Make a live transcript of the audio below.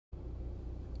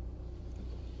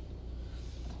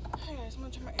Hey guys, I'm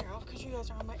gonna turn my air off because you guys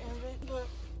are on my air vent, but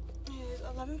it is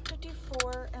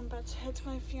 11:54 and I'm about to head to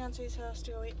my fiance's house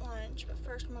to go eat lunch, but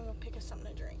first I'm gonna go pick us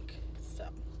something to drink. So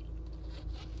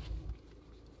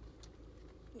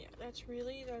yeah, that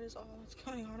is all that's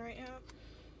going on right now.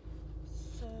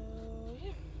 So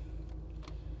yeah,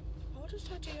 I'll just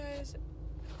talk to you guys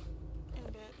in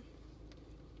a bit.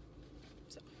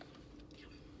 So yeah.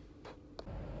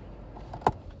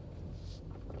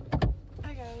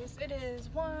 Hi guys, it is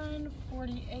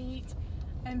 1:48.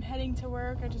 I'm heading to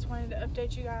work. I just wanted to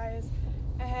update you guys.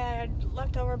 I had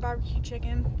leftover barbecue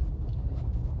chicken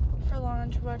for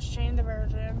lunch. We watched Jane the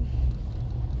Virgin.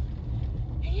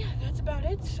 And yeah, that's about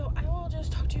it. So I will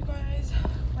just talk to you guys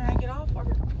when I get off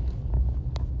work.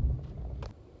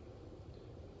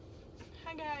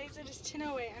 Hi guys, it is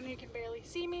 10:08. I know you can barely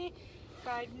see me,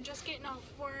 but I'm just getting off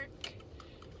work.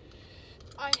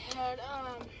 I had,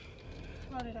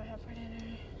 what did I have for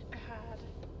dinner? I had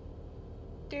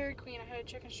Dairy Queen. I had a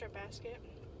chicken strip basket.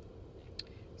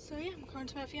 So yeah, I'm going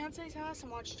to my fiance's house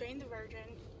and watch Jane the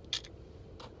Virgin.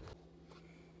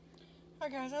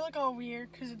 Alright guys, I look all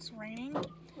weird because it's raining.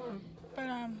 But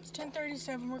it's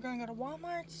 10:37. We're going to go to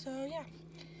Walmart. So yeah,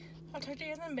 I'll talk to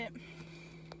you guys in a bit.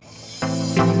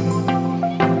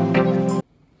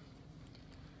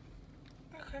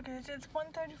 Okay guys, it's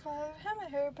 1:35. I have my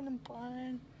hair up in a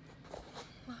bun.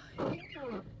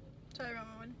 Sorry about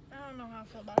my one. I don't know how I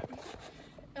feel about it.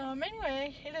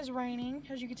 Anyway, it is raining.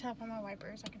 As you can tell from my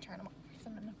wipers, I can turn them off because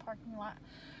I'm in the parking lot.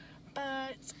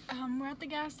 But we're at the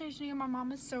gas station getting my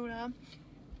mama's soda.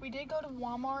 We did go to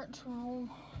Walmart to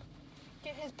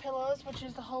get his pillows, which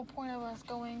is the whole point of us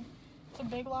going to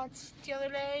Big Lots the other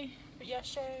day, but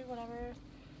yesterday, whatever.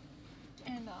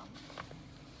 And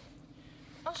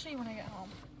I'll show you when I get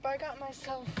home. But I got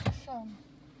myself some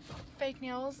fake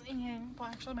nails, and well,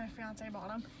 actually my fiance bought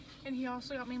them. And he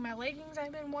also got me my leggings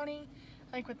I've been wanting,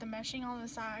 like with the meshing on the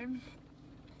side,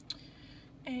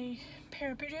 a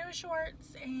pair of pajama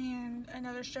shorts, and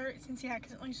another shirt since he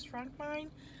accidentally shrunk mine.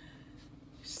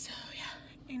 So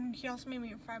yeah, and he also made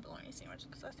me a fried bologna sandwich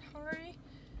because I was hungry.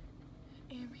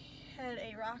 And we had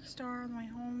a Rockstar on the way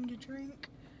home to drink.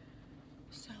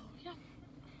 So yeah,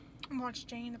 and watched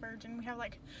Jane the Virgin. We have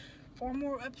like 4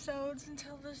 more episodes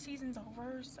until the season's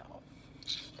over, so.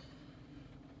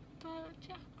 But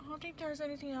yeah, I don't think there's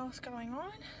anything else going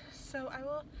on. So I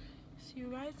will see you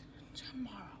guys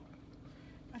tomorrow.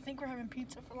 I think we're having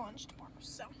pizza for lunch tomorrow,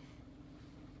 so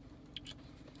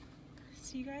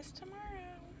see you guys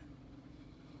tomorrow.